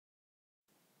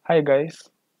Hi guys,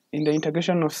 in the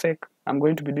integration of sec, I'm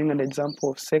going to be doing an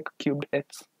example of sec cubed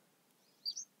x.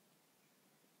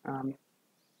 Now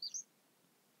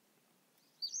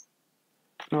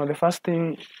the first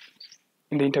thing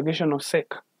in the integration of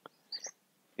sec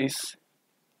is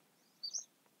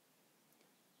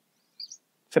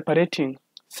separating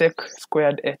sec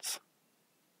squared x.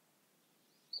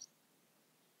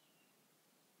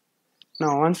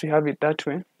 Now once we have it that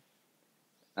way,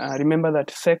 remember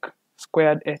that sec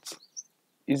squared x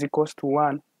is equals to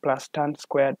 1 plus tan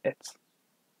squared x.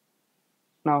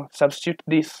 Now substitute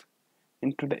this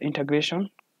into the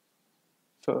integration,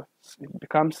 so it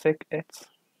becomes sec x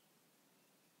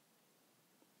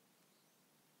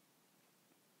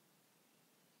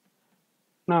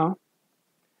now.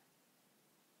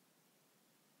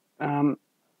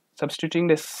 Substituting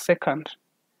the second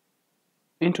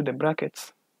into the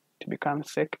brackets to become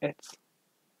sec x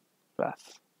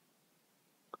plus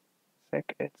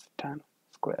sec x tan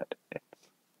squared x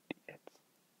dx.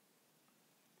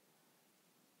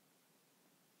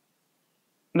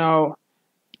 Now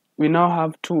we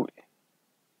have two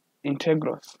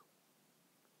integrals,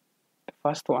 the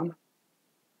first one,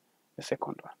 the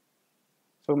second one.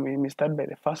 So we may start by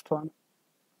the first one,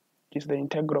 which is the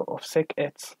integral of sec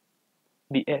x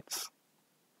dx.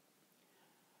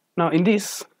 Now in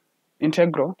this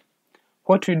integral,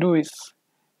 what we do is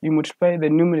you multiply the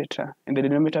numerator and the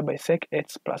denominator by sec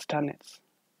x plus tan x.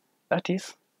 That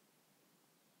is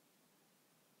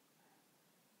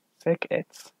sec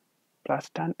x plus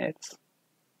tan x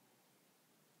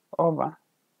over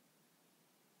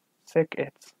sec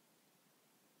x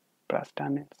plus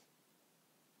tan x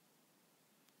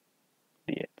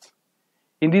dx.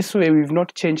 In this way, we've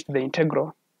not changed the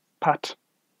integral part.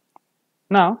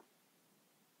 Now,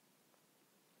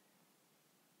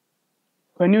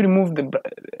 when you remove the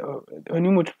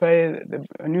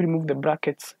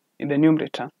brackets in the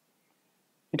numerator,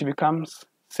 it becomes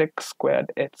sec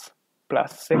squared x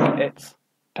plus sec x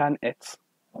tan x,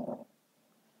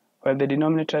 while the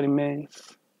denominator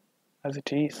remains as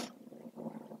it is.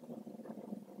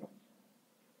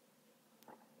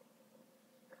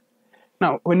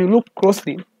 Now, when you look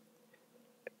closely,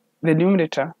 the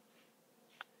denominator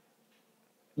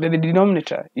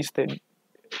is the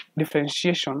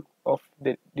differentiation of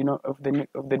the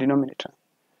denominator,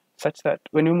 such that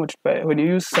when you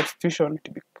use substitution,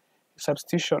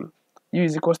 u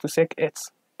is equals to sec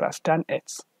x plus tan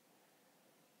x,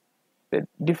 the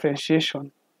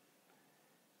differentiation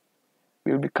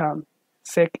will become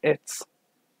sec x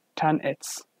tan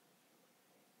x.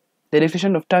 The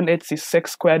definition of tan x is sec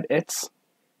squared x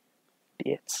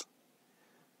dx.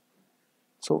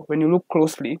 So when you look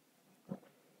closely,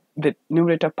 the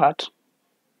numerator part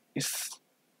is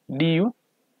du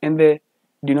and the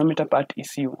denominator part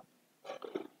is u.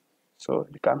 So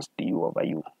it becomes du over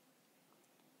u.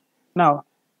 Now,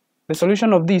 the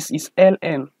solution of this is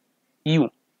ln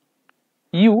u.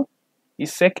 U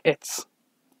is sec x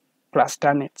plus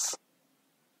tan x.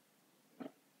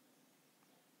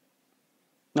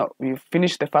 Now, we've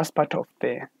finished the first part of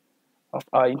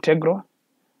our integral.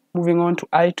 Moving on to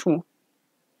I2,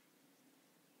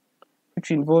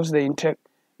 which involves the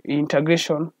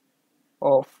integration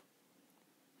of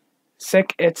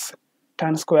sec x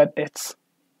tan squared x.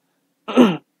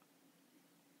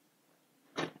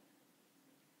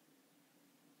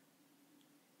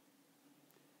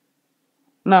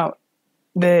 Now,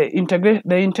 the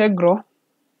integral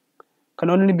can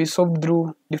only be solved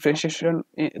through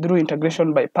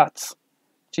integration by parts,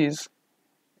 which is,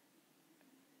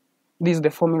 this is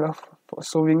the formula for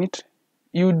solving it.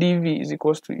 U dv is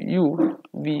equals to u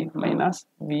v minus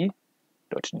v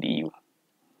dot du.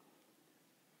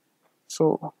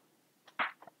 So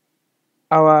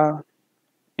our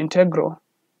integral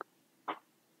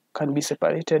can be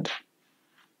separated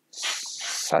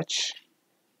such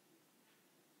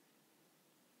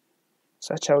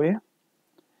a way,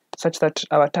 such that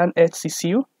our tan x is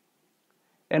u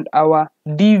and our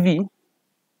dv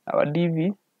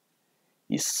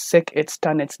is sec x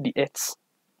tan x dx.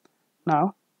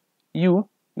 Now u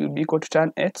will be equal to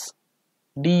tan x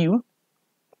du.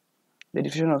 The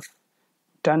definition of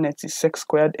tan x is sec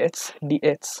squared x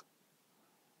dx.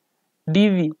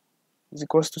 dv is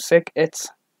equals to sec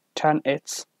x tan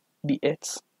x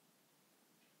dx.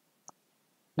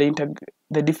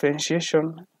 The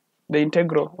differentiation, the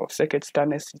integral of sec x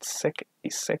tan x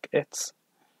is sec x.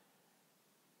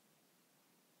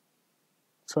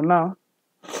 So now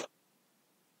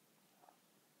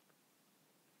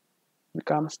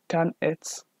becomes tan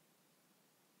x.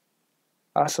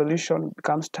 Our solution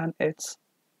becomes tan x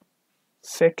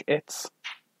sec x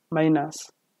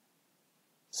minus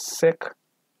sec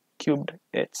cubed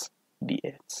x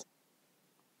dx.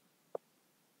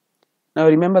 Now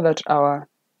remember that our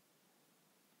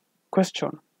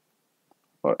question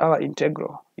or our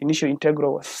initial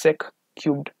integral was sec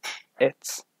cubed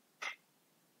x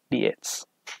dx.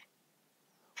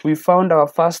 We found our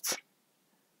first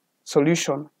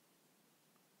solution,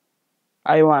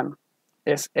 I1,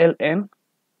 as ln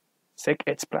sec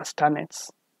x plus tan x.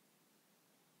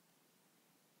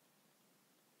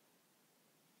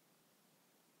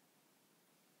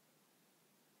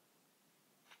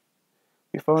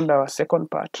 We found our second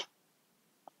part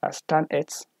as tan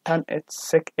x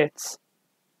sec x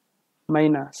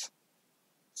minus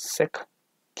sec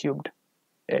cubed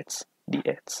x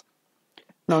dx.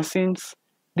 Now since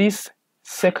this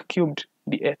sec cubed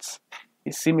dx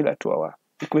is similar to our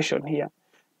equation here,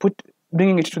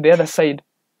 bringing it to the other side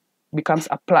becomes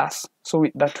a plus, so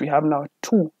that we have now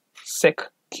 2 sec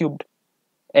cubed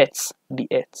x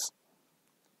dx,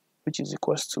 which is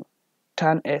equals to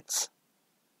tan x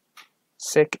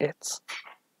sec x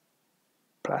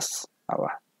plus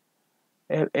our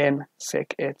ln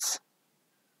sec x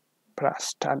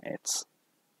plus tan x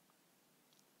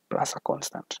plus a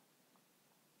constant.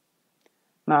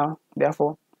 Now,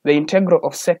 therefore, the integral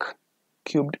of sec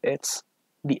cubed x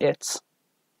dx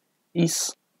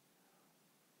is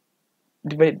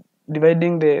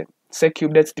dividing the sec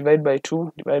cubed x divided by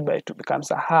 2 becomes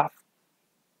a half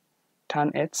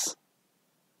tan x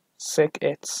sec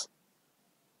x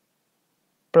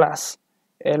plus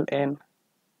ln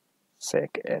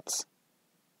sec x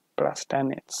plus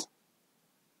tan x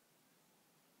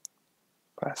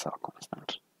plus our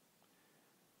constant.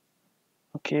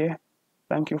 Okay,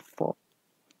 thank you for